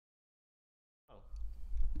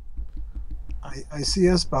I see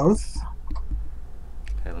us both.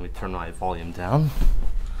 Okay, let me turn my volume down.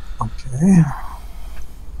 Okay.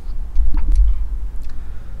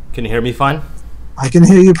 Can you hear me fine? I can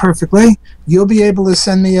hear you perfectly. You'll be able to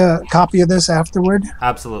send me a copy of this afterward?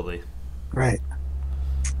 Absolutely. Great.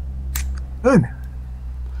 Good.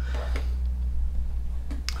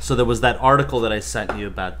 So there was that article that I sent you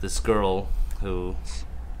about this girl who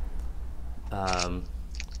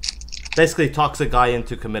basically talks a guy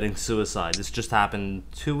into committing suicide. This just happened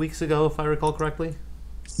 2 weeks ago, if I recall correctly.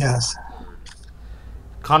 Yes.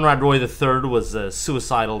 Conrad Roy III was a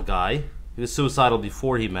suicidal guy. He was suicidal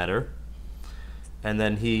before he met her. And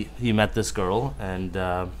then he met this girl, and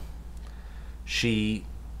he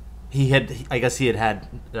had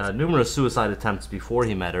numerous suicide attempts before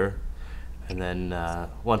he met her. And then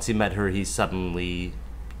once he met her, he suddenly,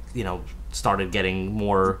 started getting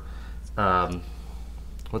more,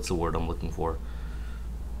 what's the word I'm looking for?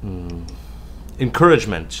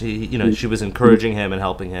 Encouragement. She was encouraging him and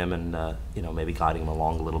helping him, and maybe guiding him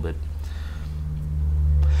along a little bit.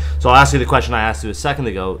 So I'll ask you the question I asked you a second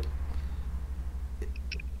ago.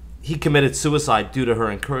 He committed suicide due to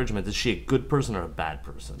her encouragement. Is she a good person or a bad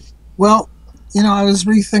person? Well, I was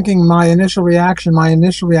rethinking my initial reaction. My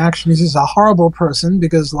initial reaction is he's a horrible person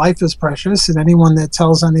because life is precious, and anyone that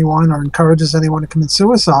tells anyone or encourages anyone to commit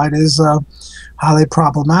suicide is highly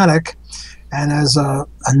problematic. And as a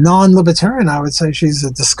non-libertarian, I would say she's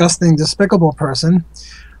a disgusting, despicable person.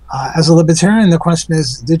 As a libertarian, the question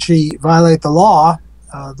is, did she violate the law?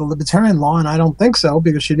 The libertarian law, and I don't think so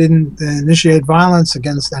because she didn't initiate violence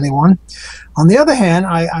against anyone. On the other hand,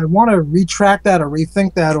 I want to retract that or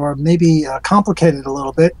rethink that or maybe complicate it a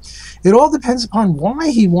little bit. It all depends upon why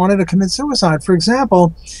he wanted to commit suicide. For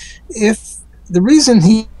example, if the reason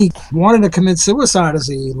he wanted to commit suicide is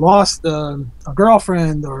he lost a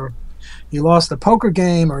girlfriend, or he lost a poker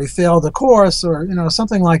game, or he failed a course, or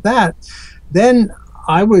something like that, then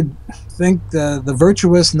I would think the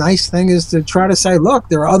virtuous, nice thing is to try to say, look,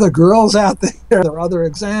 there are other girls out there, there are other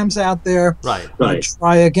exams out there. Right.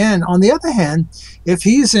 Try again. On the other hand, if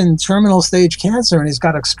he's in terminal stage cancer and he's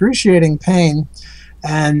got excruciating pain,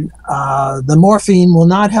 and the morphine will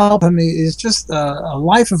not help him, it's just a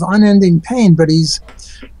life of unending pain, but he's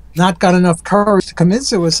not got enough courage to commit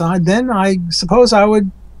suicide, then I suppose I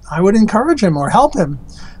would encourage him or help him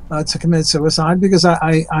to commit suicide, because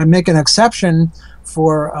I make an exception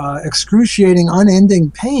for excruciating,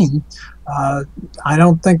 unending pain. I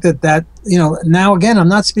don't think that now again, I'm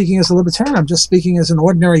not speaking as a libertarian, I'm just speaking as an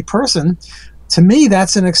ordinary person. To me,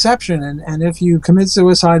 that's an exception. And if you commit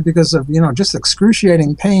suicide because of, just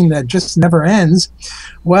excruciating pain that just never ends,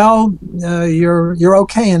 well, you're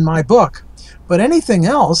okay in my book. But anything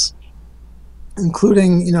else,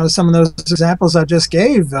 including some of those examples I just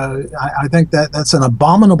gave, I think that's an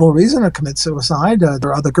abominable reason to commit suicide. There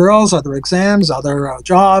are other girls, other exams, other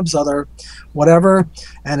jobs, other whatever.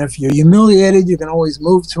 And if you're humiliated, you can always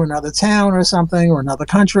move to another town or something, or another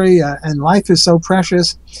country. And life is so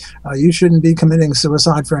precious, you shouldn't be committing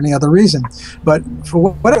suicide for any other reason. But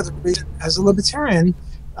for whatever reason, as a libertarian,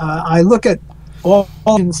 I look at all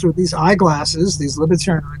things through these eyeglasses, these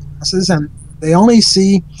libertarian eyeglasses, and they only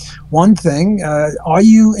see one thing. Are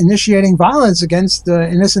you initiating violence against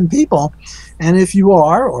innocent people? And if you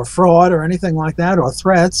are, or fraud or anything like that, or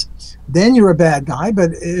threats, then you're a bad guy.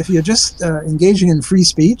 But if you're just engaging in free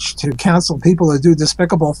speech to counsel people to do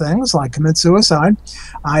despicable things like commit suicide,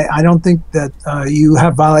 I don't think that you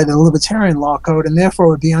have violated the libertarian law code, and therefore it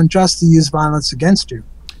would be unjust to use violence against you.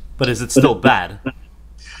 But is it still bad?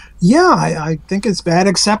 Yeah, I think it's bad,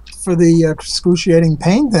 except for the excruciating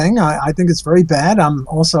pain thing. I think it's very bad. I'm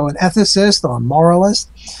also an ethicist or a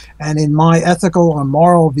moralist, and in my ethical or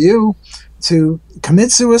moral view, to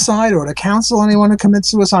commit suicide or to counsel anyone to commit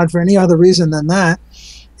suicide for any other reason than that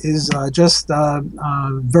is just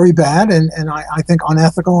very bad, and I think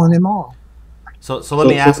unethical and immoral. So let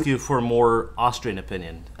me ask you for a more Austrian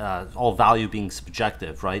opinion. All value being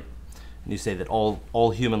subjective, right? And you say that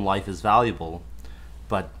all human life is valuable,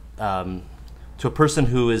 but to a person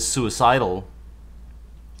who is suicidal,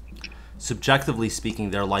 subjectively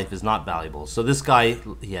speaking, their life is not valuable. So this guy,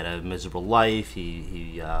 he had a miserable life.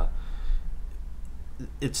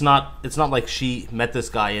 It's not like she met this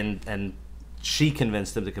guy and she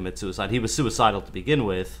convinced him to commit suicide. He was suicidal to begin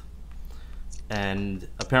with, and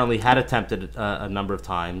apparently had attempted a number of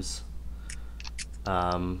times.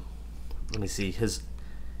 Let me see.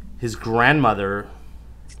 His grandmother,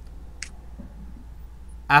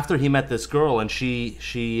 after he met this girl and she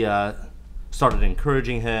started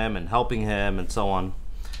encouraging him and helping him and so on,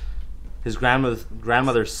 his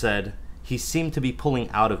grandmother said he seemed to be pulling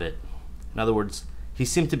out of it. In other words, he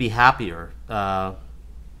seemed to be happier.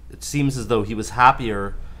 It seems as though he was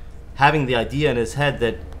happier having the idea in his head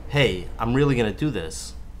that, hey, I'm really going to do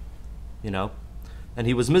this, you know? And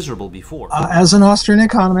he was miserable before. As an Austrian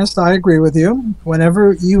economist, I agree with you.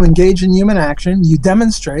 Whenever you engage in human action, you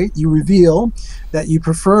demonstrate, you reveal that you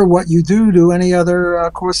prefer what you do to any other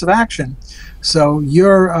course of action. So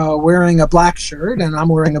you're wearing a black shirt and I'm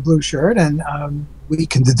wearing a blue shirt, and we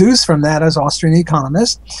can deduce from that as Austrian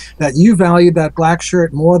economists that you value that black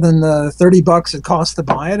shirt more than the $30 it costs to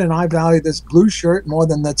buy it, and I value this blue shirt more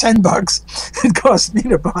than the $10 it cost me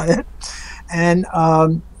to buy it. And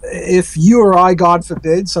if you or I, God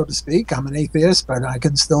forbid, so to speak, I'm an atheist, but I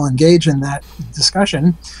can still engage in that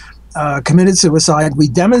discussion, committed suicide, we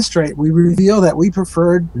demonstrate, we reveal that we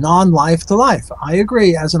preferred non-life to life. I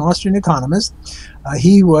agree, as an Austrian economist,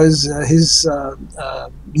 his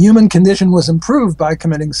human condition was improved by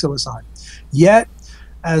committing suicide. Yet,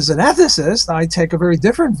 as an ethicist, I take a very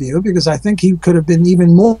different view, because I think he could have been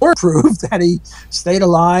even more improved had he stayed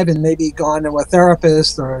alive and maybe gone to a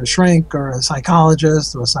therapist or a shrink or a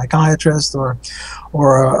psychologist or a psychiatrist or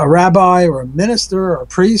a rabbi or a minister or a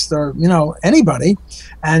priest or, you know, anybody,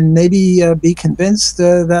 and maybe be convinced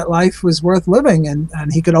that life was worth living, and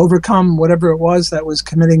he could overcome whatever it was that was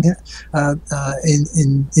committing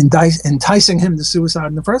enticing him to suicide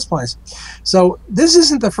in the first place. So this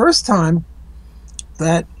isn't the first time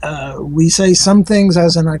that we say some things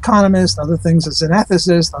as an economist, other things as an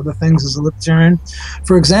ethicist, other things as a libertarian.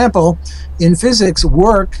 For example, in physics,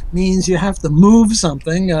 work means you have to move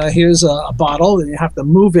something. Here's a bottle, and you have to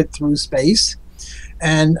move it through space.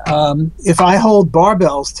 And if I hold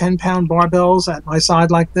barbells, 10-pound barbells at my side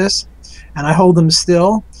like this, and I hold them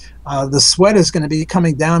still, the sweat is going to be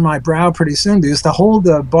coming down my brow pretty soon, because to hold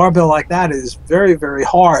a barbell like that is very, very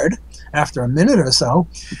hard after a minute or so.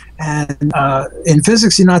 And in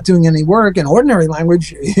physics, you're not doing any work. In ordinary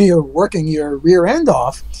language, you're working your rear end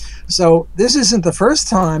off. So this isn't the first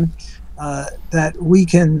time that we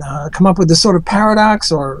can come up with this sort of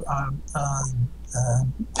paradox, or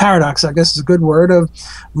paradox, I guess is a good word, of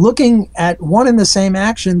looking at one and the same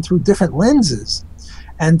action through different lenses.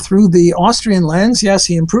 And through the Austrian lens, yes,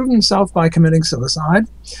 he improved himself by committing suicide.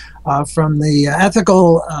 From the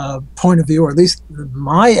ethical point of view, or at least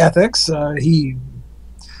my ethics, he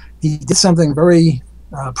did something very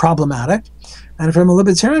problematic. And from a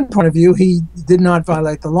libertarian point of view, he did not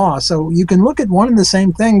violate the law. So you can look at one and the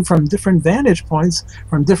same thing from different vantage points,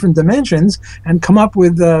 from different dimensions, and come up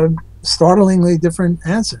with startlingly different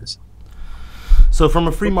answers. So from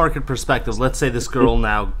a free market perspective, let's say this girl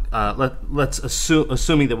now, let's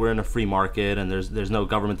assuming that we're in a free market and there's no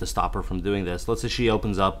government to stop her from doing this. Let's say she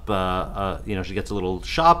opens up, you know, she gets a little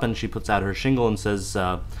shop and she puts out her shingle and says,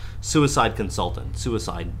 suicide consultant,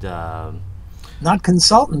 suicide... Not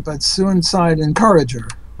consultant, but suicide encourager.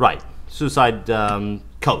 Right. Suicide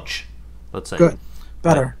coach, let's say. Good.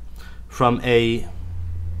 Better. Right.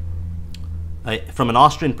 From an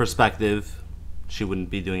Austrian perspective, she wouldn't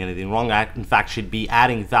be doing anything wrong. In fact, she'd be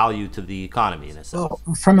adding value to the economy in a sense. Well,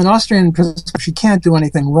 from an Austrian perspective, she can't do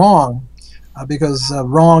anything wrong, because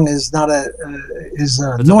wrong is not is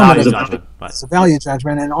a normative. Judgment. Right. It's a value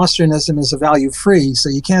judgment, and Austrianism is a value free. So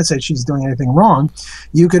you can't say she's doing anything wrong.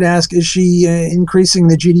 You could ask, is she increasing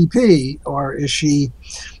the GDP, or is she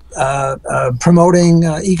promoting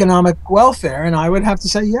economic welfare? And I would have to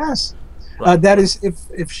say yes. Right. That is,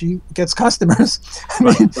 if she gets customers. I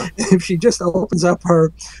mean, if she just opens up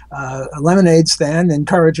her lemonade stand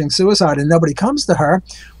encouraging suicide and nobody comes to her,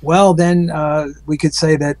 well, then we could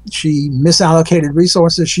say that she misallocated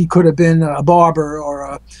resources. She could have been a barber or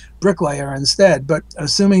a bricklayer instead. But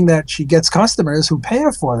assuming that she gets customers who pay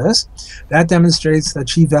her for this, that demonstrates that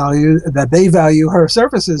they value her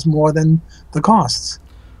services more than the costs.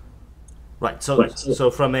 Right. So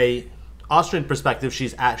from a Austrian perspective,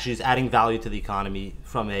 she's adding value to the economy.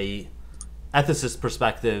 From a ethicist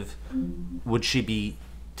perspective, would she be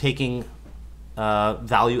taking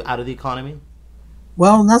value out of the economy?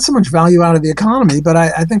 Well, not so much value out of the economy, but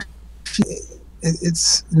I think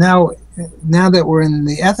it's now that we're in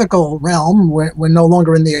the ethical realm, we're no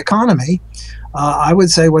longer in the economy. I would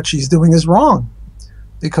say what she's doing is wrong.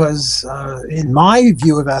 Because in my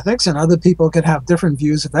view of ethics, and other people could have different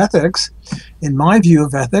views of ethics, in my view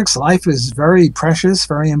of ethics, life is very precious,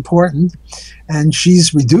 very important, and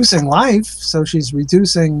she's reducing life, so she's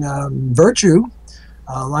reducing virtue.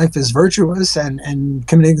 Life is virtuous, and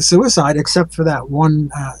committing suicide, except for that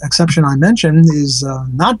one exception I mentioned, is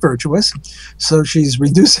not virtuous, so she's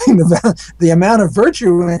reducing the amount of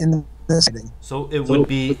virtue in this. So it would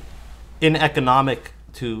be uneconomic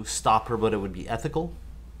to stop her, but it would be ethical?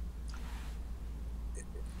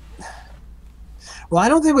 Well, I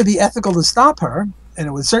don't think it would be ethical to stop her, and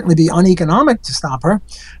it would certainly be uneconomic to stop her,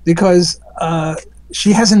 because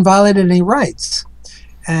she hasn't violated any rights.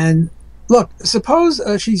 And look, suppose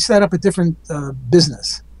she set up a different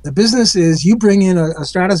business. The business is you bring in a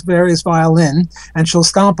Stradivarius violin, and she'll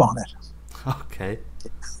stomp on it. Okay.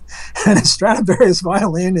 And a Stradivarius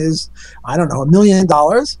violin is, I don't know, $1 million,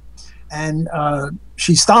 and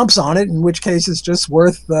she stomps on it, in which case it's just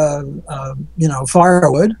worth,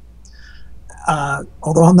 firewood.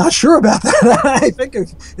 Although I'm not sure about that. I think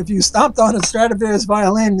if you stomped on a Stradivarius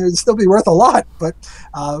violin, it would still be worth a lot. But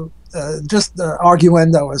just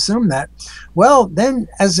arguendo, assume that. Well, then,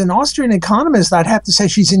 as an Austrian economist, I'd have to say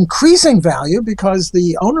she's increasing value, because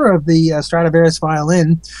the owner of the Stradivarius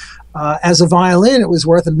violin, as a violin, it was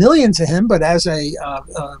worth $1 million to him, but as a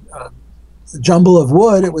jumble of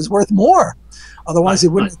wood, it was worth more. Otherwise, he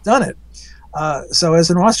wouldn't have done it. So, as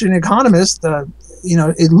an Austrian economist,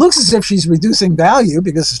 it looks as if she's reducing value,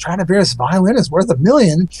 because the Stradivarius violin is worth $1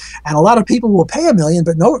 million, and a lot of people will pay $1 million,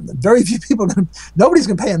 but very few people. Nobody's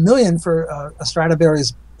going to pay $1 million for a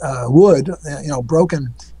Stradivarius wood,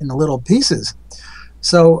 broken into little pieces.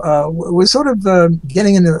 So we're sort of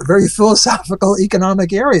getting into a very philosophical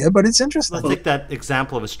economic area, but it's interesting. Let's take that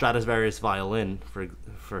example of a Stradivarius violin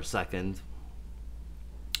for a second.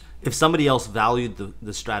 If somebody else valued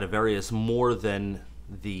the Stradivarius more than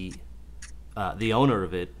the owner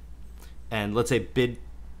of it, and let's say bid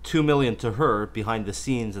 $2 million to her behind the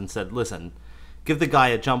scenes and said, listen, give the guy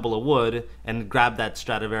a jumble of wood and grab that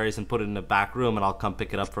Stradivarius and put it in the back room, and I'll come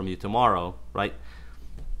pick it up from you tomorrow, right?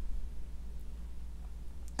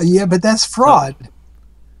 Yeah, but that's fraud.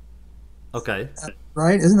 Okay.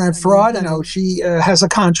 Right? Isn't that fraud? She has a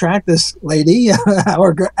contract, this lady,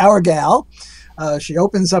 our gal. She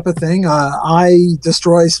opens up a thing. I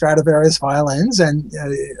destroy Stradivarius violins, and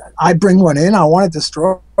I bring one in. I want it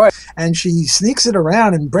destroyed. And she sneaks it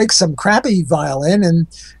around and breaks some crappy violin and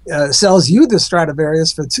sells you the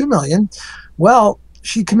Stradivarius for $2 million. Well,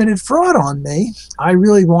 she committed fraud on me. I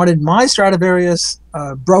really wanted my Stradivarius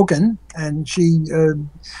broken, and she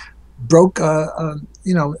broke a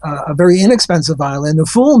very inexpensive violin to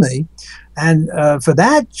fool me. And for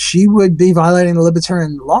that, she would be violating the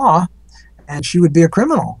libertarian law, and she would be a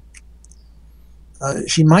criminal.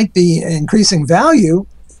 She might be increasing value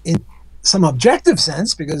in some objective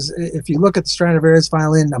sense, because if you look at the Stradivarius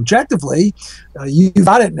violin objectively, you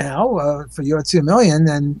got it now for your $2 million,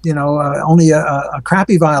 and only a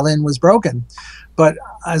crappy violin was broken. But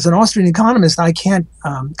as an Austrian economist, I can't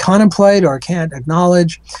contemplate or can't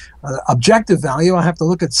acknowledge objective value. I have to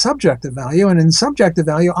look at subjective value, and in subjective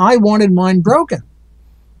value, I wanted mine broken.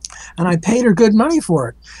 And I paid her good money for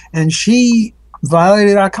it. And she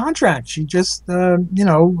violated our contract. She just, took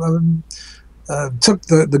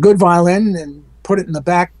the good violin and put it in the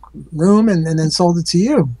back room and then sold it to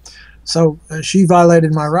you. So she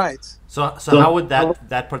violated my rights. So how would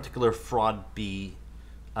that particular fraud be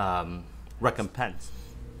recompensed?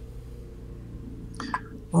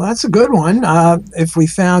 Well, that's a good one. If we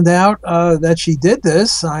found out that she did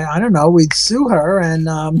this, I don't know, we'd sue her,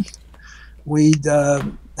 and we'd...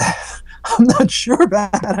 I'm not sure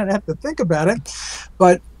about that. I'd have to think about it.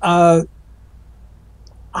 But I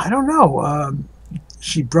don't know.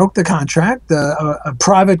 She broke the contract. A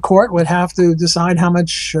private court would have to decide how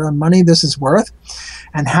much money this is worth,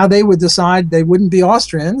 and how they would decide. They wouldn't be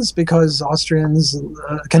Austrians, because Austrians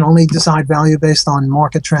can only decide value based on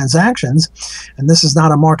market transactions, and this is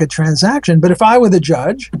not a market transaction. But if I were the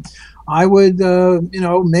judge, I would,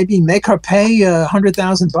 maybe make her pay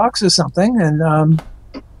 $100,000 or something,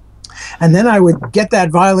 and then I would get that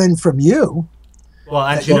violin from you. Well,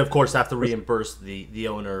 and she'd of course have to reimburse the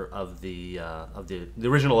owner of the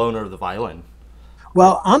original owner of the violin.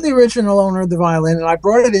 Well, I'm the original owner of the violin, and I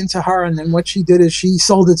brought it into her, and then what she did is she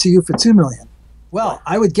sold it to you for $2 million. Well,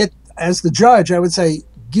 I would get, as the judge, I would say,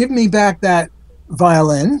 give me back that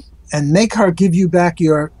violin and make her give you back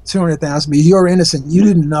your $200,000. But you're innocent. You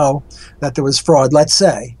didn't know that there was fraud, let's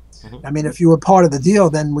say. Mm-hmm. I mean, if you were part of the deal,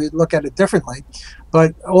 then we'd look at it differently.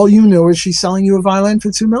 But all you knew is she's selling you a violin for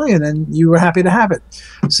 $2 million, and you were happy to have it.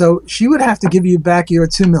 So she would have to give you back your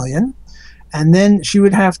 $2 million, and then she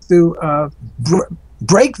would have to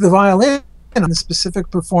break the violin on the specific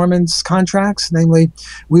performance contracts. Namely,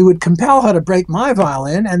 we would compel her to break my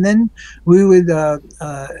violin, and then we would,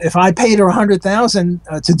 if I paid her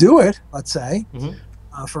 $100,000 to do it, let's say, mm-hmm.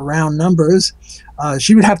 For round numbers,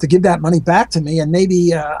 she would have to give that money back to me, and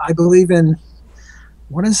maybe I believe in.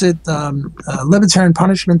 What is it? Libertarian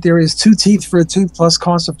punishment theory is 2 teeth for a tooth plus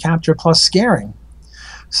cost of capture plus scaring.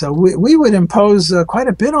 So we would impose quite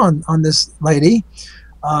a bit on this lady.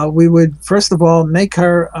 we would first of all make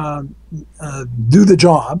her do the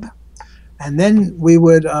job, and then we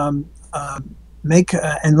would make.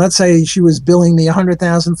 And let's say she was billing me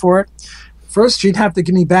 100,000 for it. First, she'd have to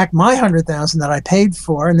give me back my 100,000 that I paid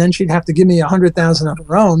for, and then she'd have to give me 100,000 of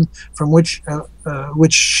her own, from which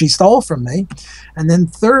she stole from me. And then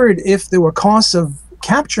third, if there were costs of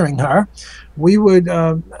capturing her, we would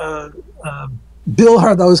bill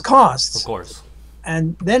her those costs. Of course.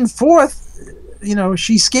 And then fourth,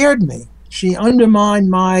 she scared me. She undermined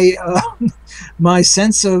my my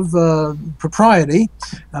sense of propriety,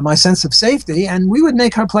 my sense of safety, and we would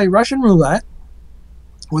make her play Russian roulette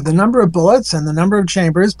with the number of bullets and the number of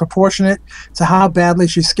chambers proportionate to how badly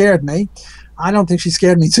she scared me. I don't think she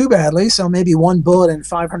scared me too badly, so maybe one bullet in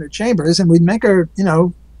 500 chambers, and we'd make her,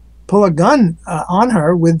 pull a gun on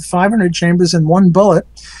her with 500 chambers and one bullet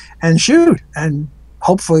and shoot. And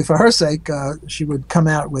hopefully for her sake, she would come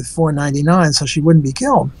out with 499 so she wouldn't be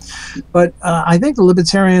killed. But I think the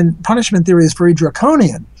libertarian punishment theory is very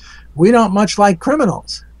draconian. We don't much like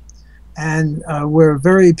criminals. And we're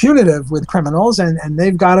very punitive with criminals, and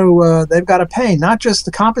they've got to pay, not just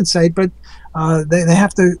to compensate, but they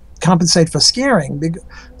have to compensate for scaring,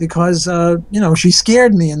 because she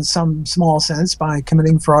scared me in some small sense by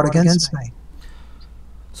committing fraud against me.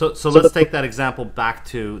 So let's take that example back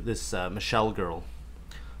to this Michelle girl.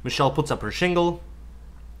 Michelle puts up her shingle.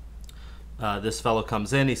 This fellow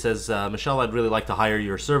comes in. He says, "Michelle, I'd really like to hire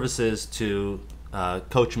your services to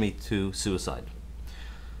coach me to suicide."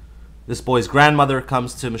 This boy's grandmother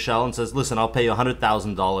comes to Michelle and says, "Listen, I'll pay you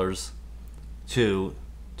 $100,000 to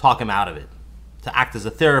talk him out of it, to act as a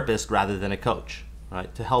therapist rather than a coach,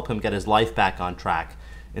 right? To help him get his life back on track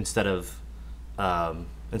instead of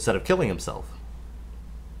killing himself."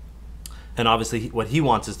 And obviously, what he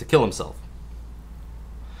wants is to kill himself.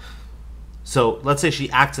 So let's say she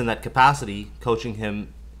acts in that capacity, coaching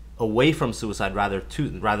him away from suicide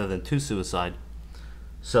rather than to suicide.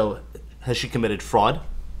 So has she committed fraud?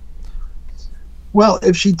 Well,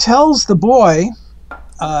 if she tells the boy,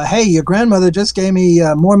 hey, your grandmother just gave me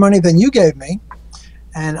more money than you gave me,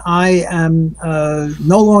 and I am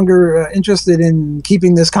no longer interested in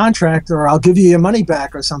keeping this contract, or I'll give you your money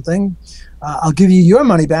back or something. I'll give you your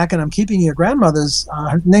money back, and I'm keeping your grandmother's,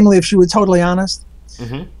 namely if she were totally honest.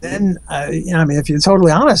 Mm-hmm. Then, if you're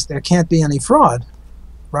totally honest, there can't be any fraud,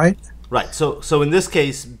 right? Right. So in this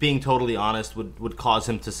case, being totally honest would cause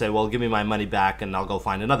him to say, well, give me my money back and I'll go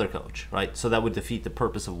find another coach, right? So that would defeat the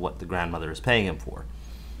purpose of what the grandmother is paying him for.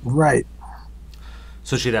 Right.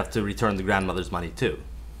 So she'd have to return the grandmother's money too.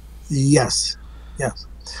 Yes. Yes.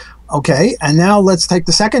 Okay. And now let's take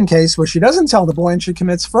the second case where she doesn't tell the boy and she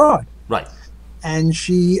commits fraud. Right. And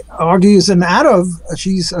she argues him out of,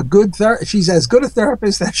 she's as good a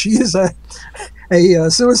therapist as she is a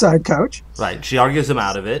suicide coach. Right. She argues him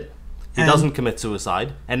out of it. He doesn't commit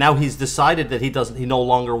suicide, and now he's decided that he no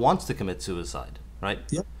longer wants to commit suicide, right?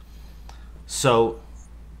 Yep. So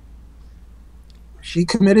she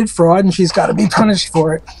committed fraud, and she's got to be punished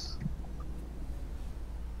for it.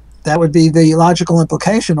 That would be the logical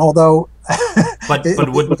implication, although. But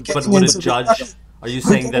would a judge? Are you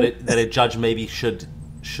saying that a judge maybe should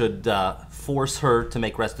force her to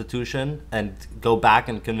make restitution and go back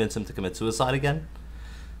and convince him to commit suicide again?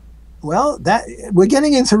 Well, that we're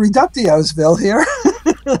getting into reductiosville here.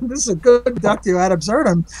 This is a good reductio ad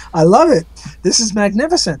absurdum. I love it. This is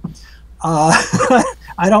magnificent.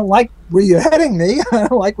 I don't like where you're heading me. I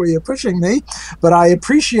don't like where you're pushing me, but I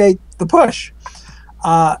appreciate the push.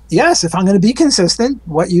 Yes, if I'm going to be consistent,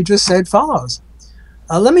 what you just said follows.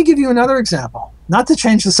 Let me give you another example. Not to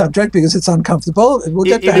change the subject because it's uncomfortable. We'll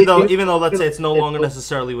get even though let's say it's no longer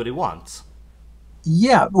necessarily what he wants.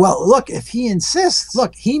 Yeah, well, look, if he insists,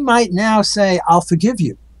 he might now say, I'll forgive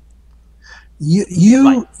you.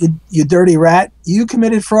 You dirty rat, you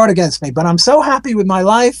committed fraud against me, but I'm so happy with my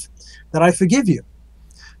life that I forgive you.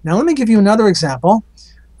 Now, let me give you another example.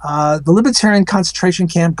 The Libertarian concentration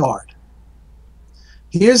camp guard.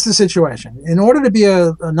 Here's the situation. In order to be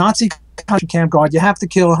a Nazi concentration camp guard, you have to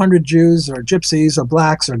kill 100 Jews or gypsies or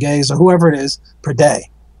blacks or gays or whoever it is per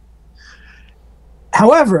day.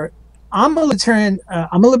 However, I'm a libertarian,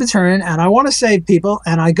 and I want to save people,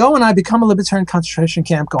 and I go and I become a libertarian concentration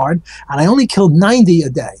camp guard, and I only kill 90 a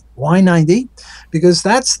day. Why 90? Because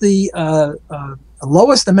that's the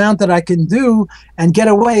lowest amount that I can do and get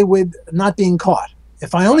away with not being caught.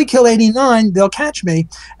 If I only kill 89, they'll catch me,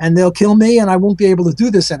 and they'll kill me, and I won't be able to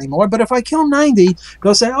do this anymore. But if I kill 90,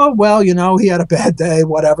 they'll say, oh, well, he had a bad day,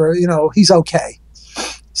 whatever, he's okay.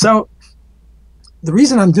 So the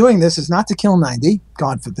reason I'm doing this is not to kill 90,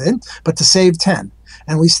 God forbid, but to save 10.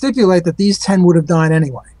 And we stipulate that these 10 would have died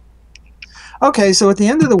anyway. Okay, so at the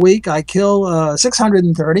end of the week, I kill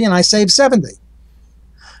 630 and I save 70.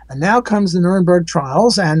 And now comes the Nuremberg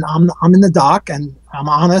trials, and I'm in the dock, and I'm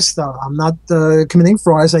honest. I'm not committing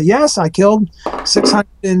fraud. I say, yes, I killed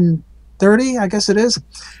 630, I guess it is,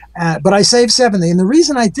 but I saved 70. And the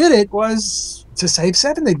reason I did it was to save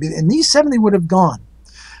 70, and these 70 would have gone.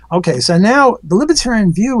 Okay, so now the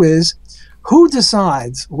libertarian view is who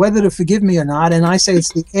decides whether to forgive me or not, and I say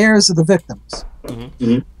it's the heirs of the victims.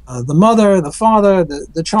 Mm-hmm. The mother, the father,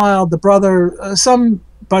 the child, the brother,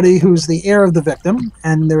 somebody who's the heir of the victim,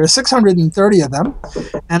 and there are 630 of them,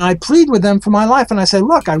 and I plead with them for my life, and I say,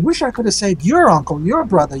 look, I wish I could have saved your uncle, your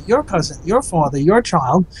brother, your cousin, your father, your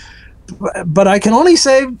child, but I can only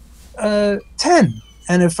save 10,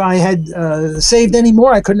 and if I had saved any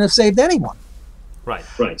more, I couldn't have saved anyone. Right.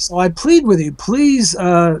 So I plead with you, please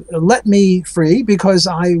let me free, because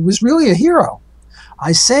I was really a hero.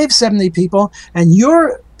 I saved 70 people, and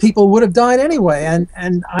your people would have died anyway,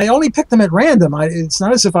 and I only picked them at random. It's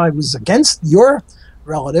not as if I was against your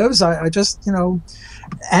relatives. I just,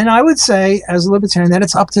 and I would say, as a libertarian, that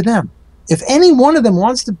it's up to them. If any one of them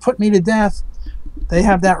wants to put me to death, they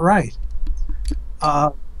have that right.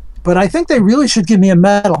 But I think they really should give me a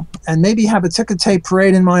medal and maybe have a ticker tape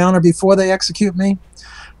parade in my honor before they execute me,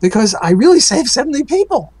 because I really saved 70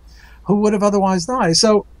 people who would have otherwise died.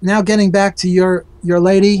 So now getting back to your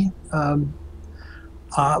lady,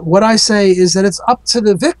 what I say is that it's up to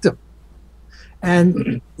the victim.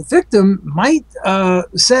 And the victim might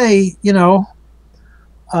say,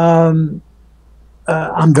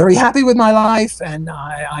 I'm very happy with my life, and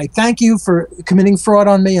I thank you for committing fraud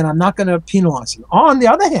on me, and I'm not going to penalize you. On the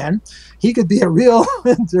other hand, he could be a real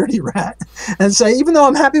dirty rat and say, even though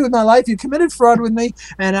I'm happy with my life, you committed fraud with me,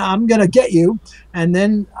 and I'm going to get you. And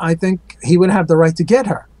then I think he would have the right to get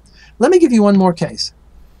her. Let me give you one more case.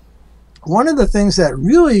 One of the things that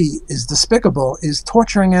really is despicable is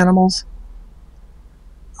torturing animals.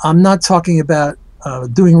 I'm not talking about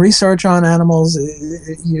doing research on animals.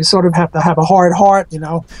 You sort of have to have a hard heart,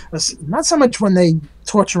 not so much when they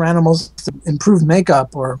torture animals to improve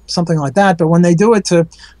makeup or something like that, but when they do it to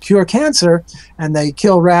cure cancer and they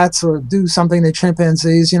kill rats or do something to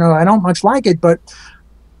chimpanzees, I don't much like it, but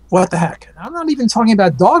what the heck? I'm not even talking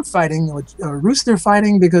about dog fighting or rooster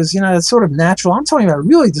fighting, because, it's sort of natural. I'm talking about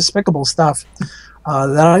really despicable stuff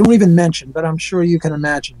that I won't even mention, but I'm sure you can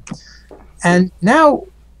imagine. And now,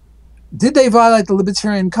 did they violate the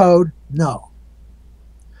libertarian code? No.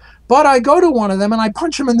 But I go to one of them and I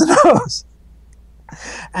punch him in the nose.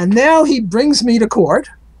 And now he brings me to court,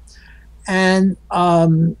 and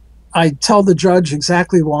I tell the judge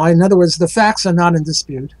exactly why. In other words, the facts are not in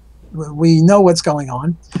dispute. We know what's going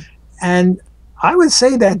on. And I would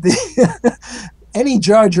say that any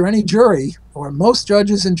judge or any jury, or most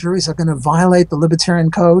judges and juries, are going to violate the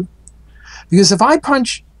libertarian code. Because if I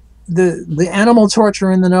punch the animal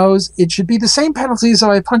torturer in the nose, it should be the same penalty as if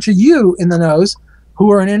I punch you in the nose, who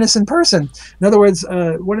are an innocent person. In other words,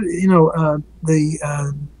 the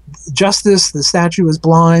justice, the statue is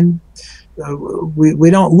blind. We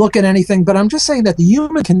don't look at anything, but I'm just saying that the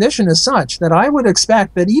human condition is such that I would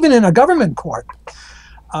expect that even in a government court,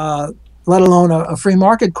 let alone a free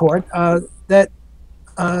market court, that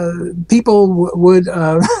people would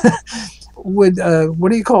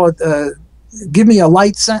what do you call it? Give me a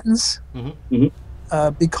light sentence. Mm-hmm.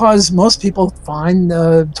 Mm-hmm. Because most people find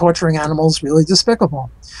torturing animals really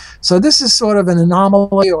despicable. So this is sort of an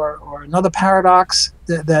anomaly or another paradox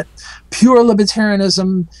that pure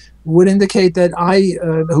libertarianism would indicate that I,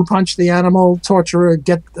 who punched the animal torturer,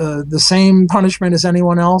 get the same punishment as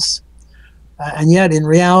anyone else. And yet, in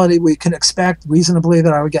reality, we can expect reasonably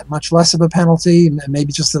that I would get much less of a penalty,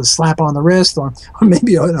 maybe just a slap on the wrist or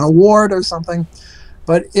maybe an award or something.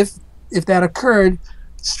 But if that occurred,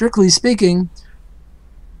 strictly speaking,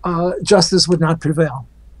 justice would not prevail.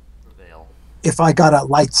 If I got a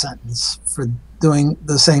light sentence for doing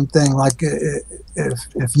the same thing, like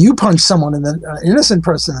if you punch someone in an innocent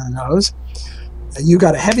person in the nose, you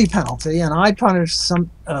got a heavy penalty, and I punished an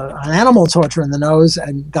animal torture in the nose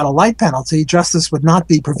and got a light penalty, justice would not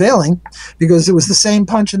be prevailing because it was the same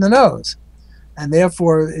punch in the nose, and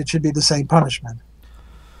therefore it should be the same punishment.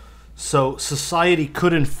 So society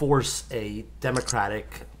could enforce a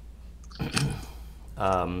democratic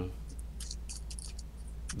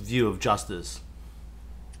view of justice,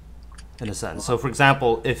 in a sense. So, for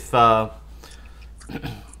example, if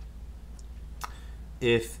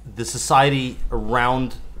the society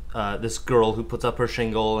around this girl who puts up her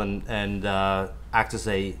shingle and acts as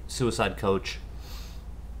a suicide coach,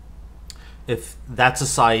 if that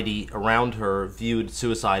society around her viewed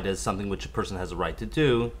suicide as something which a person has a right to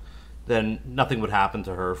do, then nothing would happen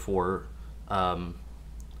to her for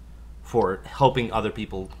for helping other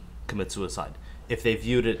people commit suicide. If they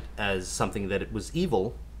viewed it as something that it was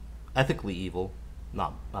evil, ethically evil,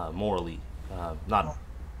 not morally, not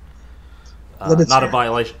a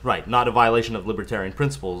violation, right? Not a violation of libertarian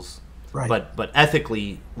principles, right. but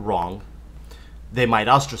ethically wrong, they might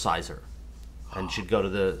ostracize her, and she'd go to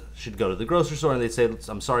the grocery store and they'd say,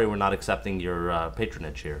 "I'm sorry, we're not accepting your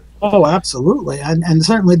patronage here." Oh, absolutely, and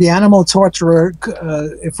certainly the animal torturer,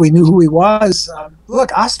 if we knew who he was,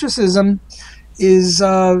 look, ostracism is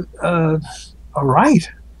a right.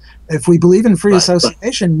 If we believe in free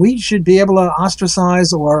association, we should be able to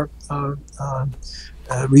ostracize or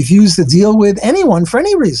refuse to deal with anyone for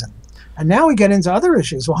any reason. And now we get into other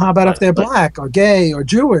issues. Well, how about if they're black or gay or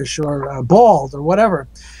Jewish or bald or whatever?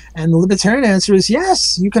 And the libertarian answer is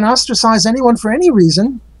yes, you can ostracize anyone for any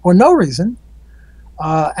reason or no reason.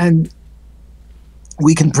 And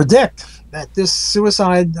we can predict that this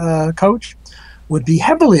suicide coach would be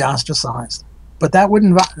heavily ostracized. But that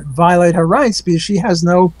wouldn't violate her rights because she has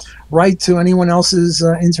no right to anyone else's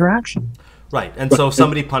interaction. Right. And so if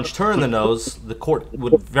somebody punched her in the nose, the court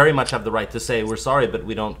would very much have the right to say, "We're sorry, but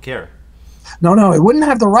we don't care." No, it wouldn't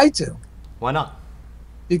have the right to. Why not?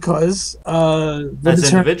 Because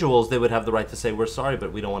as individuals, they would have the right to say, "We're sorry,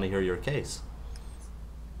 but we don't want to hear your case."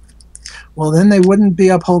 Well, then they wouldn't be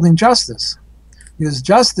upholding justice. Because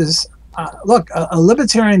justice, look, a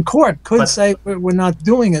libertarian court could say, "We're not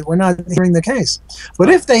doing it. We're not hearing the case." But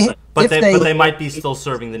if they... But they might be still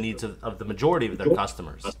serving the needs of the majority of their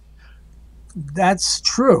customers. That's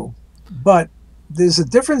true. But there's a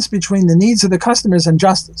difference between the needs of the customers and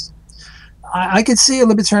justice. I could see a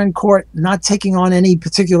libertarian court not taking on any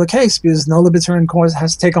particular case because no libertarian court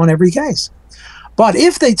has to take on every case. But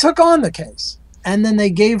if they took on the case and then they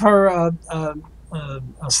gave her a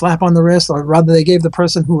slap on the wrist, or rather they gave the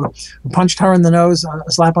person who punched her in the nose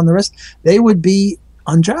a slap on the wrist, they would be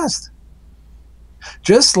unjust.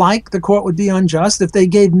 Just like the court would be unjust if they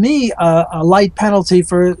gave me a light penalty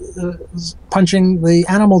for punching the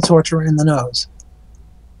animal torturer in the nose.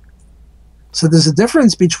 So there's a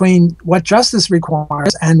difference between what justice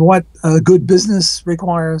requires and what good business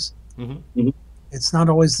requires. Mm-hmm. Mm-hmm. It's not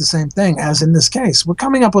always the same thing, as in this case. We're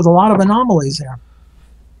coming up with a lot of anomalies here.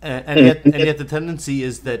 And yet the tendency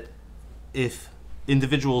is that if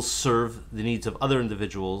individuals serve the needs of other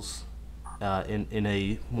individuals in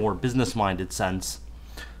a more business-minded sense,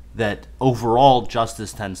 that overall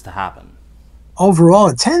justice tends to happen. Overall,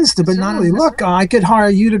 it tends to, but not only, look, I could hire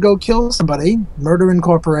you to go kill somebody, Murder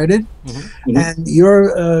Incorporated, mm-hmm. and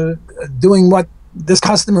you're doing what this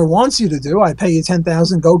customer wants you to do. I pay you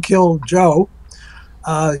 $10,000, go kill Joe.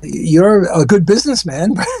 You're a good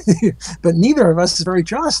businessman, but neither of us is very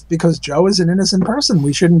just because Joe is an innocent person.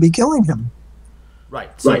 We shouldn't be killing him. Right.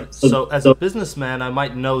 So as a businessman, I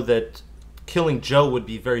might know that killing Joe would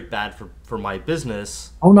be very bad for my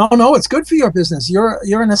business. Oh, no, it's good for your business.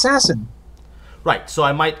 You're an assassin. Right. So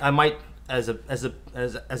I might as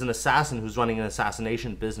an assassin who's running an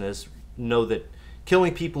assassination business know that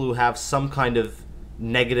killing people who have some kind of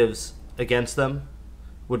negatives against them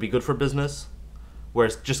would be good for business,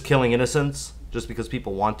 whereas just killing innocents just because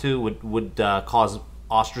people want to would cause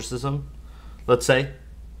ostracism, let's say.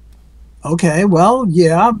 Okay, well,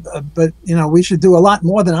 yeah, but we should do a lot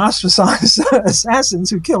more than ostracize assassins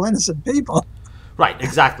who kill innocent people. Right,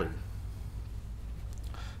 exactly.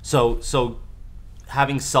 So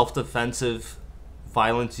having self-defensive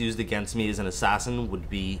violence used against me as an assassin would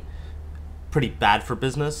be pretty bad for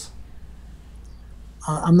business.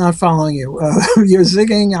 I'm not following you. You're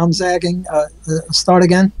zigging, I'm zagging. Start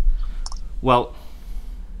again. Well,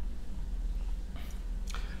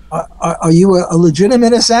 are you a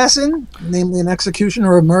legitimate assassin, namely an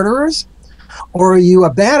executioner of murderers? Or are you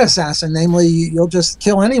a bad assassin, namely you'll just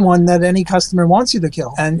kill anyone that any customer wants you to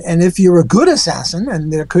kill? And if you're a good assassin,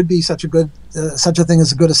 and there could be such a thing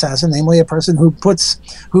as a good assassin, namely a person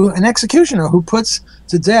an executioner who puts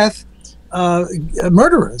to death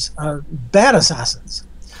murderers, bad assassins.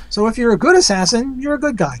 So if you're a good assassin, you're a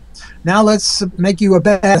good guy. Now let's make you a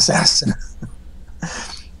bad assassin.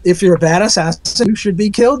 If you're a bad assassin, you should be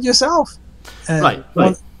killed yourself. Right.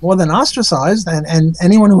 More than ostracized, and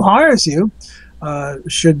anyone who hires you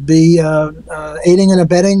should be aiding and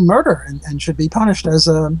abetting murder and should be punished as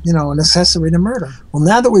an accessory to murder. Well,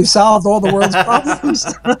 now that we've solved all the world's problems.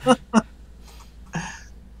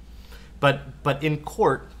 But in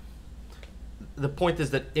court, the point is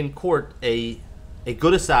that in court, a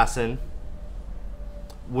good assassin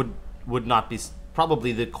would not be.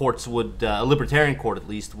 Probably the courts would, a libertarian court at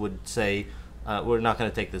least, would say, we're not going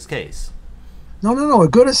to take this case. No, no, no. A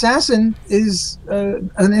good assassin is an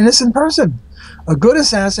innocent person. A good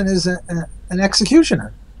assassin is an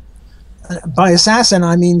executioner. By assassin,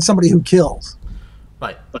 I mean somebody who kills.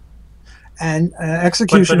 Right. And But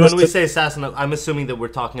execution is when we say assassin, I'm assuming that we're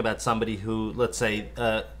talking about somebody who, let's say,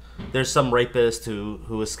 there's some rapist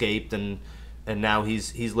who escaped and now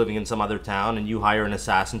he's living in some other town, and you hire an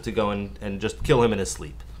assassin to go and just kill him in his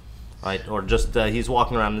sleep, right? Or just he's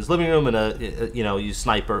walking around in his living room and you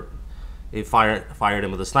fired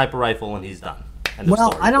him with a sniper rifle and he's done.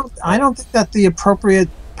 well, I don't think that the appropriate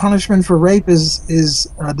punishment for rape is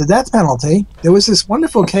the death penalty. There was this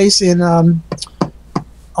wonderful case in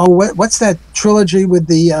what's that trilogy with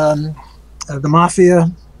the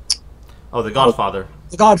mafia? Oh, The Godfather.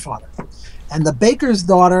 The Godfather. And the baker's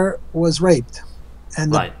daughter was raped.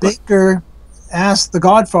 And the baker asked the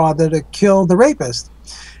Godfather to kill the rapist.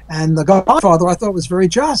 And the Godfather, I thought, was very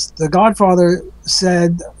just. The Godfather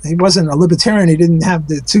said, he wasn't a libertarian, he didn't have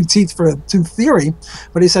the two teeth for a tooth theory,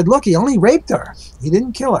 but he said, look, he only raped her. He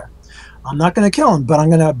didn't kill her. I'm not going to kill him, but I'm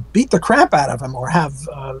going to beat the crap out of him, or have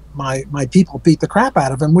my people beat the crap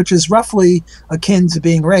out of him, which is roughly akin to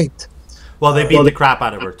being raped. Well, they beat the crap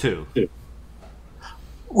out of her, too.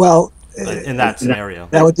 Well, in that scenario,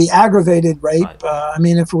 that would be aggravated rape. Right. I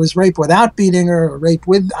mean, if it was rape without beating her, or rape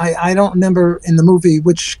with, I don't remember in the movie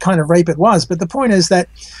which kind of rape it was. But the point is that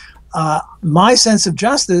my sense of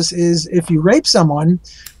justice is, if you rape someone,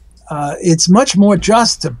 it's much more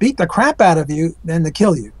just to beat the crap out of you than to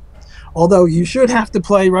kill you. Although you should have to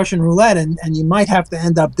play Russian roulette, and you might have to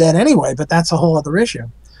end up dead anyway, but that's a whole other issue.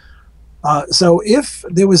 So if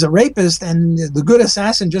there was a rapist and the good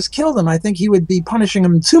assassin just killed him, I think he would be punishing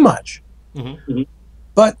him too much. Mm-hmm. Mm-hmm.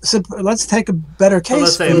 But let's take a better case. So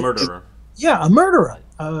let's say a murderer. Yeah, a murderer.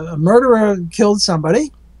 A murderer killed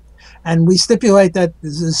somebody, and we stipulate that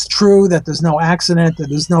this is true, that there's no accident, that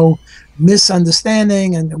there's no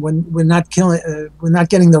misunderstanding, and when we're not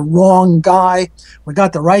getting the wrong guy, we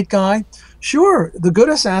got the right guy. Sure, the good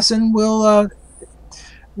assassin will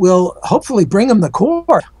hopefully bring him to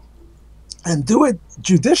court and do it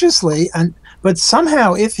judiciously. But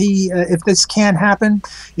somehow, if this can't happen,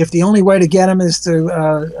 if the only way to get him is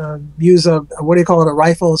to use a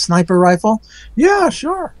rifle, a sniper rifle, yeah,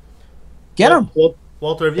 sure, get him.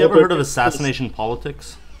 Walter, have you ever heard of assassination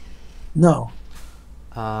politics? No.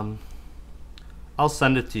 I'll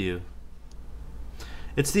send it to you.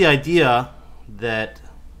 It's the idea that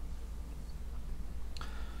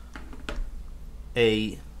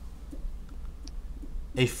a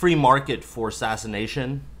free market for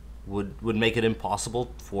assassination would make it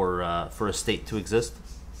impossible for a state to exist.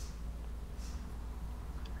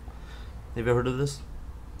 Have you ever heard of this?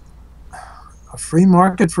 A free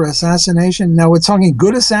market for assassination? Now we're talking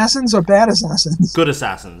good assassins or bad assassins? Good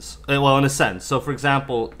assassins. Well, in a sense. So, for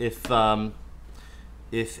example,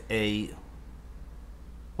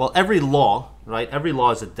 every law, right? Every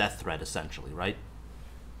law is a death threat, essentially, right?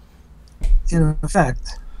 In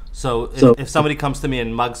effect. So if somebody comes to me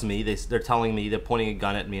and mugs me, they're telling me, they're pointing a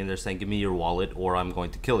gun at me and they're saying, give me your wallet or I'm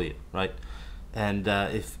going to kill you, right? And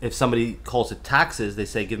if somebody calls it taxes, they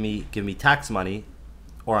say, give me tax money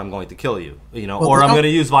or I'm going to kill you, or I'm going to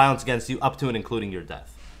use violence against you up to and including your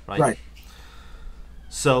death, right? Right.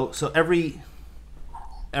 So every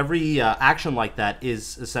action like that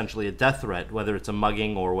is essentially a death threat, whether it's a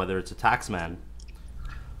mugging or whether it's a tax man.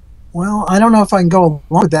 Well, I don't know if I can go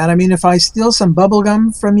along with that. I mean, if I steal some bubble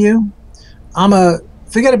gum from you,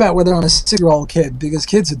 forget about whether I'm a 6-year-old kid, because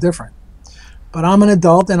kids are different. But I'm an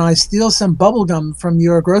adult and I steal some bubble gum from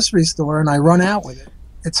your grocery store and I run out with it.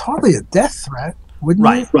 It's hardly a death threat, wouldn't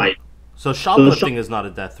it? Right. So shoplifting is not a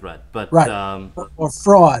death threat, but right. Or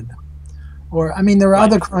fraud. Or, I mean, there are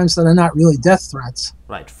other crimes that are not really death threats.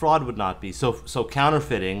 Right. Fraud would not be. So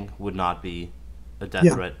counterfeiting would not be a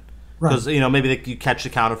death threat. Because maybe you catch the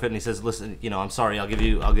counterfeit and he says, "Listen, I'm sorry, I'll give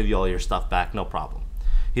you all your stuff back, no problem."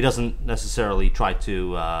 He doesn't necessarily try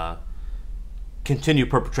to continue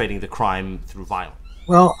perpetrating the crime through violence.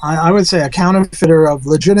 Well, I would say a counterfeiter of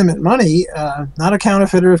legitimate money, not a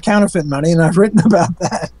counterfeiter of counterfeit money, and I've written about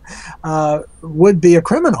that, would be a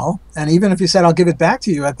criminal. And even if you said, "I'll give it back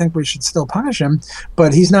to you," I think we should still punish him.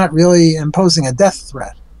 But he's not really imposing a death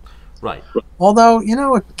threat. Right. Although,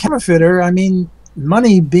 a counterfeiter, I mean,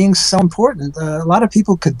 money being so important, a lot of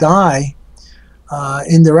people could die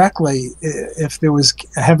indirectly if there was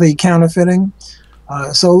heavy counterfeiting.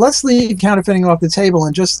 So let's leave counterfeiting off the table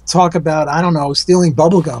and just talk about, I don't know, stealing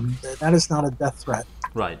bubblegum. That is not a death threat.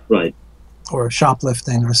 Right. Or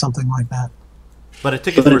shoplifting or something like that. But a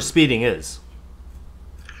ticket for speeding is.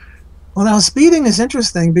 Well, now speeding is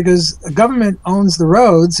interesting because the government owns the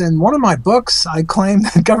roads. In one of my books, I claim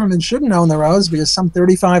that government shouldn't own the roads because some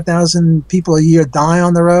 35,000 people a year die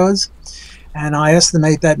on the roads. And I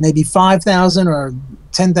estimate that maybe 5,000 or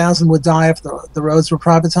 10,000 would die if the roads were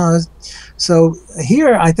privatized. So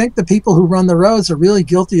here, I think the people who run the roads are really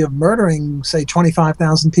guilty of murdering, say,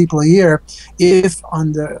 25,000 people a year, if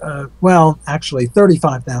under, well, actually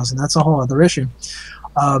 35,000. That's a whole other issue.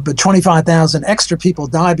 But 25,000 extra people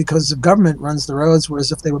die because the government runs the roads,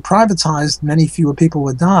 whereas if they were privatized, many fewer people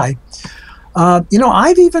would die.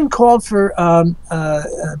 I've even called for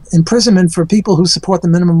imprisonment for people who support the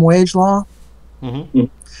minimum wage law. Mm-hmm.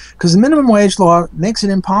 Because the minimum wage law makes it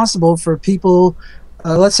impossible for people,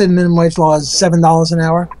 let's say the minimum wage law is $7 an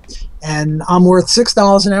hour, and I'm worth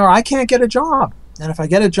 $6 an hour, I can't get a job. And if I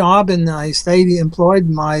get a job and I stay employed,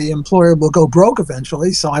 my employer will go broke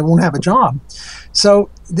eventually, so I won't have a job. So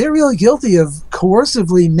they're really guilty of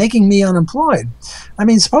coercively making me unemployed. I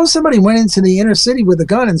mean, suppose somebody went into the inner city with a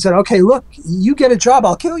gun and said, okay, look, you get a job,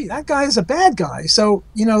 I'll kill you. That guy is a bad guy. So,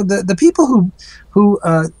 the people who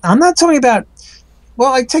I'm not talking about.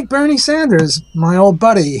 Well, I take Bernie Sanders, my old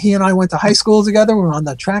buddy. He and I went to high school together. We were on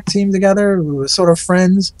the track team together. We were sort of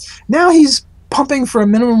friends. Now he's pumping for a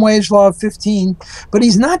minimum wage law of 15, but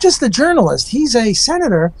he's not just a journalist. He's a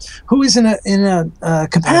senator who is in a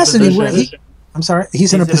capacity where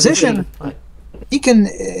he's in a position he can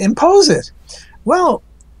impose it. Well,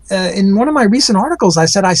 in one of my recent articles, I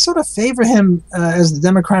said I sort of favor him as the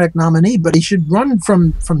Democratic nominee, but he should run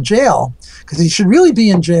from jail because he should really be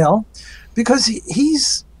in jail. Because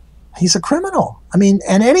he's a criminal. I mean,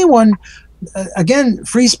 and anyone, again,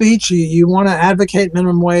 free speech, you want to advocate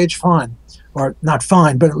minimum wage, fine. Or not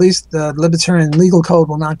fine, but at least the libertarian legal code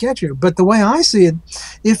will not get you. But the way I see it,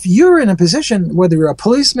 if you're in a position, whether you're a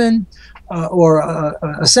policeman or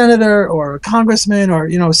a senator or a congressman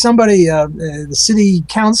or, somebody, the city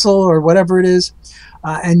council or whatever it is,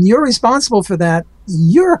 and you're responsible for that,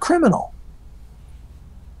 you're a criminal.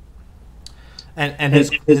 And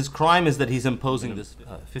his crime is that he's imposing this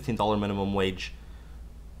 $15 minimum wage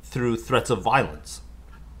through threats of violence.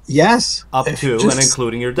 Yes. Up to and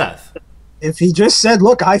including your death. If he just said,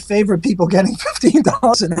 look, I favor people getting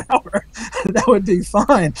 $15 an hour, that would be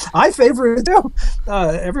fine. I favor it too.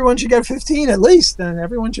 Everyone should get 15 at least, and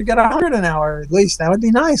everyone should get 100 an hour at least. That would be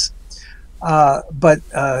nice. But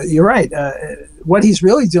you're right. What he's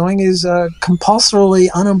really doing is compulsorily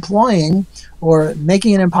unemploying or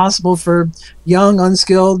making it impossible for young,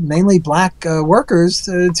 unskilled, mainly black workers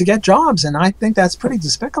to get jobs. And I think that's pretty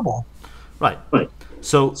despicable. Right.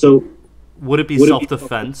 So would it be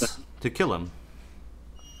self-defense to kill him?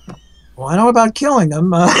 Well, I don't know about killing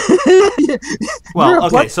him. Well,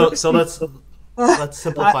 okay, so let's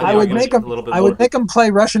simplify the argument a little bit more. I would make him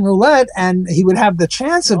play Russian roulette, and he would have the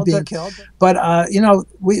chance of being killed. But,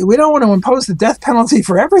 we don't want to impose the death penalty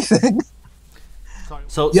for everything.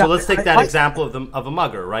 So let's take that example of a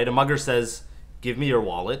mugger, right? A mugger says, give me your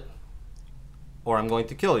wallet, or I'm going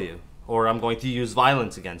to kill you, or I'm going to use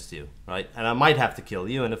violence against you, right? And I might have to kill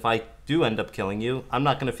you, and if I do end up killing you, I'm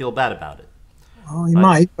not going to feel bad about it. Well, he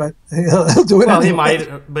might, but he'll do it anyway. He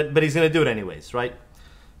might, but he's going to do it anyways, right?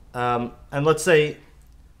 And let's say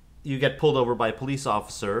you get pulled over by a police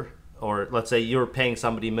officer, or let's say you're paying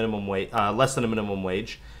somebody minimum wage, less than a minimum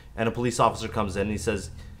wage, and a police officer comes in and he says,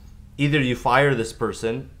 either you fire this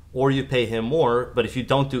person or you pay him more, but if you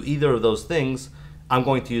don't do either of those things, I'm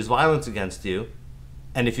going to use violence against you,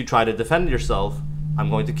 and if you try to defend yourself, I'm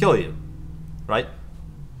going to kill you, right?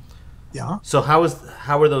 Yeah. So how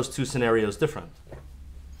are those two scenarios different?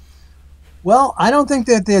 Well, I don't think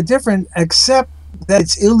that they're different, except that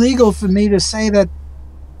it's illegal for me to say that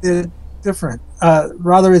they're different.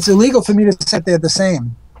 Rather, it's illegal for me to say they're the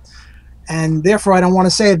same. And therefore, I don't want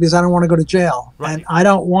to say it because I don't want to go to jail. Right. And I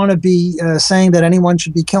don't want to be saying that anyone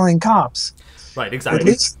should be killing cops. Right,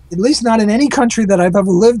 exactly. At least not in any country that I've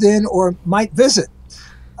ever lived in or might visit.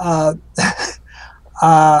 But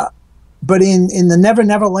in the Never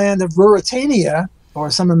Never land of Ruritania, or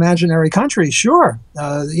some imaginary country, sure.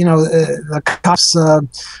 The cops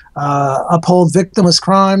uphold victimless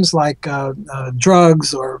crimes like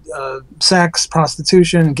drugs or sex,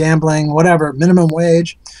 prostitution, gambling, whatever, minimum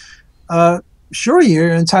wage. Sure,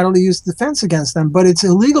 you're entitled to use defense against them, but it's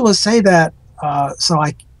illegal to say that, so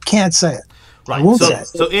I can't say it. Right. I won't say it.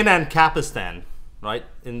 So in Ancapistan, right,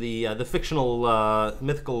 in the fictional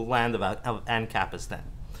mythical land of Ancapistan,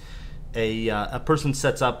 a person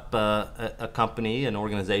sets up a company, an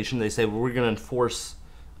organization. They say, well, we're going to enforce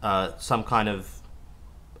some kind of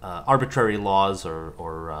arbitrary laws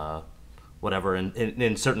or whatever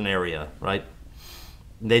in certain area, right?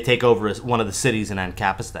 They take over one of the cities in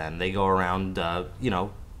Ancapistan. They go around,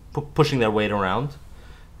 pushing their weight around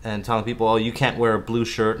and telling people, oh, you can't wear a blue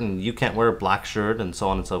shirt and you can't wear a black shirt and so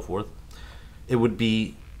on and so forth. It would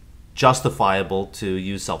be justifiable to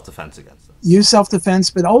use self-defense against them. Use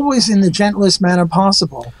self-defense, but always in the gentlest manner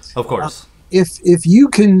possible. Of course. If you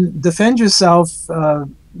can defend yourself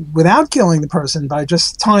without killing the person by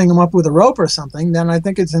just tying them up with a rope or something, then I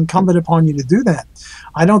think it's incumbent upon you to do that.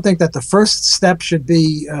 I don't think that the first step should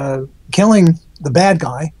be killing the bad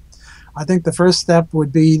guy. I think the first step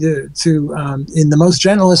would be to in the most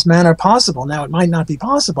gentlest manner possible. Now, it might not be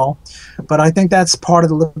possible, but I think that's part of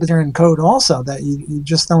the libertarian code also, that you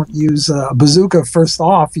just don't use a bazooka first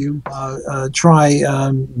off. You try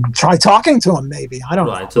talking to him, maybe. I don't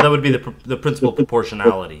know. Right, so that would be the principle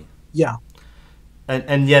proportionality. Yeah.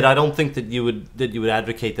 And yet, I don't think that you would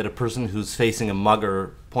advocate that a person who's facing a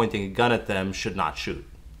mugger pointing a gun at them should not shoot.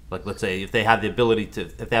 Like, let's say if they have the ability to,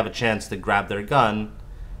 if they have a chance to grab their gun,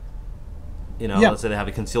 let's say they have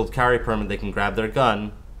a concealed carry permit, they can grab their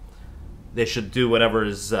gun. They should do whatever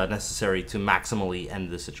is necessary to maximally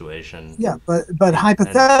end the situation. Yeah, but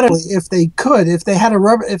hypothetically, if they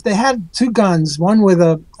had two guns, one with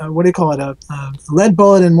a lead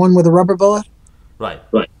bullet and one with a rubber bullet. Right.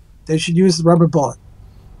 They should use the rubber bullet.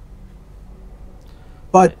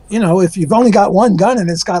 But, if you've only got one gun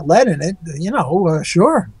and it's got lead in it,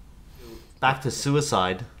 sure. Back to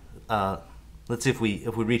suicide. Let's see if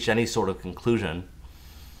we reach any sort of conclusion.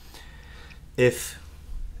 If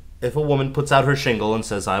a woman puts out her shingle and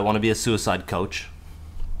says, I want to be a suicide coach,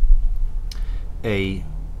 a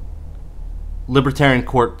libertarian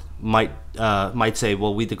court might say,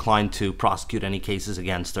 well, we decline to prosecute any cases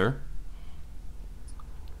against her.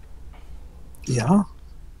 Yeah,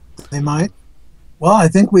 they might. Well, I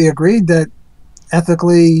think we agreed that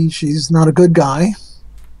ethically she's not a good guy.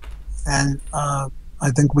 And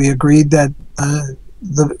I think we agreed that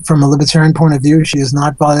from a libertarian point of view, she is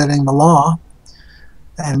not violating the law.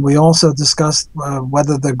 And we also discussed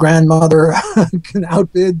whether the grandmother can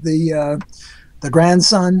outbid the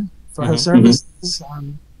grandson for her services.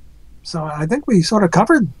 So I think we sort of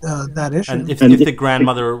covered that issue. And if the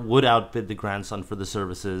grandmother would outbid the grandson for the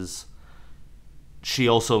services, she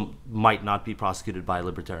also might not be prosecuted by a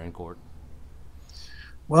libertarian court.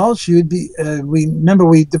 Well, she would be.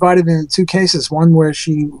 We divided it into two cases. One where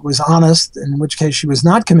she was honest, in which case she was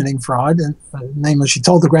not committing fraud, and namely, she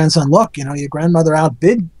told the grandson, "Look, your grandmother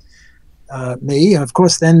outbid me." And of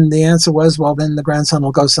course, then the answer was, "Well, then the grandson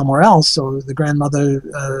will go somewhere else." So the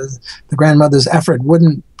grandmother's effort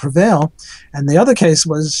wouldn't prevail. And the other case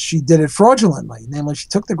was she did it fraudulently. Namely, she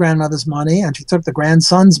took the grandmother's money and she took the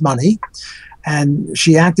grandson's money, and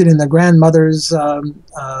she acted in the grandmother's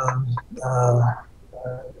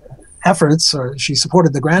efforts, or she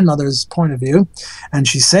supported the grandmother's point of view, and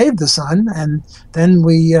she saved the son. And then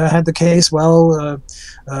we had the case, well,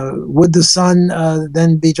 would the son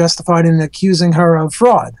then be justified in accusing her of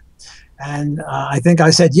fraud? And I think I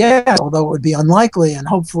said yes, although it would be unlikely, and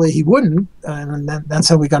hopefully he wouldn't. And that's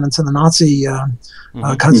how we got into the Nazi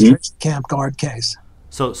concentration camp guard case.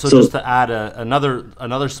 So just to add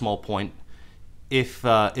another small point, if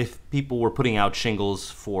people were putting out shingles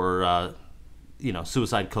for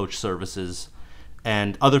suicide coach services,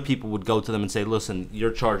 and other people would go to them and say, listen,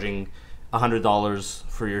 you're charging $100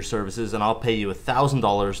 for your services, and I'll pay you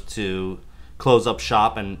 $1,000 to close up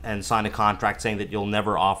shop and sign a contract saying that you'll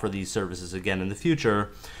never offer these services again in the future,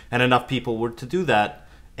 and enough people were to do that,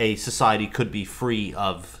 a society could be free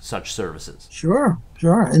of such services. Sure.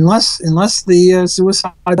 Unless the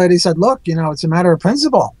suicide lady said, look, it's a matter of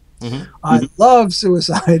principle. I love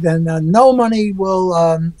suicide, and no money will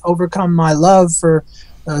overcome my love for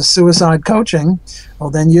suicide coaching.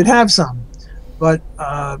 Well, then you'd have some. But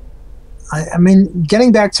I mean,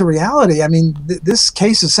 getting back to reality, I mean, this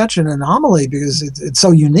case is such an anomaly because it's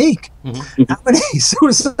so unique. How many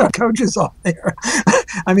suicide coaches are there?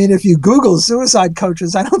 I mean, if you Google suicide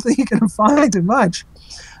coaches, I don't think you can find too much.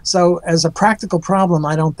 So as a practical problem,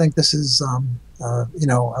 I don't think this is a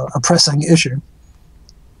pressing issue.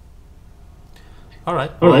 All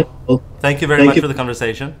right. Well, thank you very much for the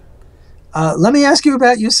conversation. Let me ask you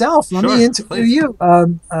about yourself. Let me interview you.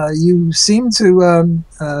 You seem to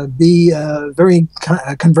be very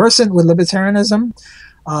conversant with libertarianism.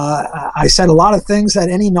 I said a lot of things that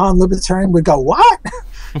any non-libertarian would go, what?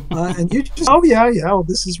 And you just, oh, yeah, well,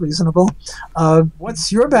 this is reasonable.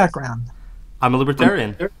 What's your background? I'm a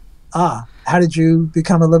libertarian. How did you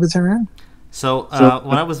become a libertarian? So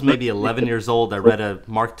when I was maybe 11 years old, I read a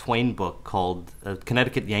Mark Twain book called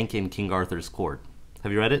Connecticut Yankee in King Arthur's Court.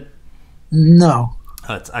 Have you read it? No.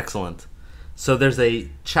 Oh, it's excellent. So there's a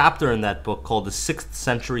chapter in that book called "The Sixth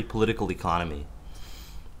Century Political Economy,"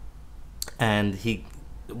 and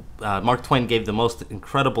Mark Twain gave the most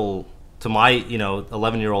incredible, to my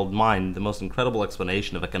 11-year-old mind, the most incredible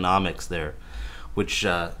explanation of economics there, which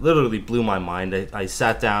literally blew my mind. I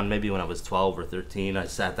sat down, maybe when I was 12 or 13, I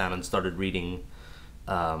sat down and started reading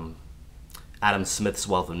Adam Smith's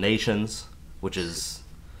Wealth of Nations, which is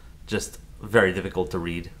just very difficult to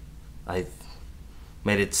read. I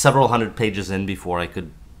made it several hundred pages in before I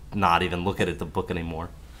could not even look at the book anymore.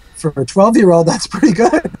 For a 12-year-old, that's pretty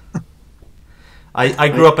good. I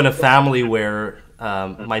grew up in a family where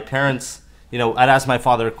my parents, I'd ask my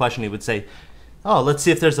father a question, he would say, "Oh, let's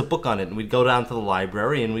see if there's a book on it." And we'd go down to the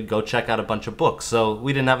library and we'd go check out a bunch of books. So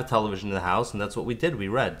we didn't have a television in the house, and that's what we did. We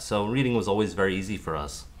read. So reading was always very easy for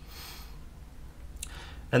us.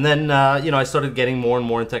 And then, I started getting more and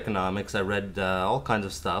more into economics. I read all kinds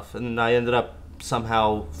of stuff. And then I ended up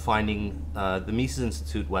somehow finding the Mises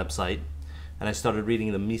Institute website. And I started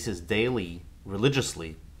reading the Mises Daily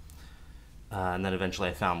religiously. And then eventually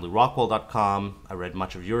I found LouRockwell.com. I read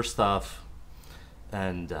much of your stuff.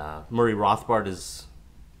 And Murray Rothbard is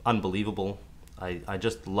unbelievable. I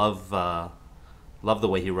just love the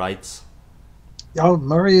way he writes. Oh,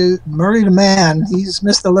 Murray the man. He's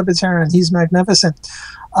Mr. Libertarian. He's magnificent.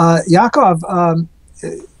 Yakov,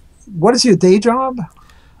 what is your day job?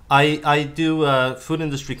 I do food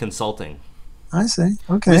industry consulting. I see.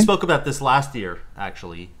 Okay. We spoke about this last year,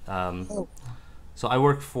 actually. So I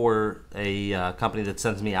work for a company that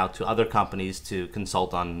sends me out to other companies to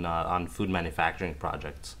consult on food manufacturing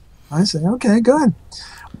projects. I see. Okay, good.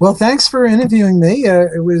 Well, thanks for interviewing me.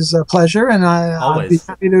 It was a pleasure, and I'll be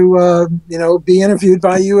happy to be interviewed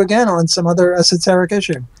by you again on some other esoteric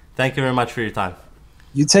issue. Thank you very much for your time.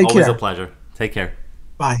 You take care. Always a pleasure. Take care.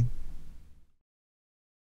 Bye.